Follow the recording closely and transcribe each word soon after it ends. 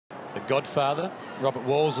godfather, Robert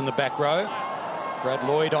Walls in the back row. Brad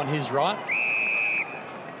Lloyd on his right.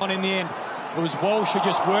 In the end, it was Walsh who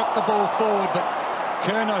just worked the ball forward, but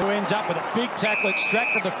Curnow who ends up with a big tackle,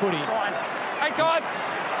 extracted the footy. Hey guys,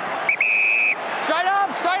 straight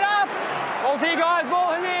up. Ball's here, guys,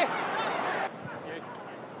 ball in here.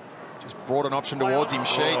 Just brought an option towards him.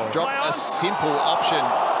 Sheed dropped a simple option.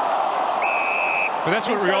 But that's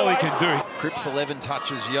what Rioli can do. Cripps 11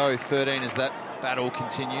 touches, Yo 13 as that battle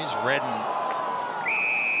continues. Redden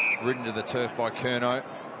ridden to the turf by Curnow.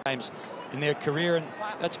 Games in their career, and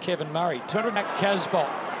that's Kevin Murray. 200 back Casbolt.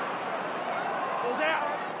 Ball's out.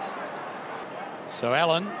 So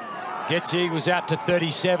Allen gets Eagles out to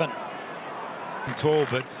 37. Tall,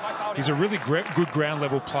 but he's a really good ground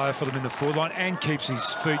level player for them in the forward line and keeps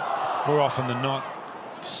his feet more often than not.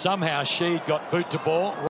 Somehow Sheed got boot to ball.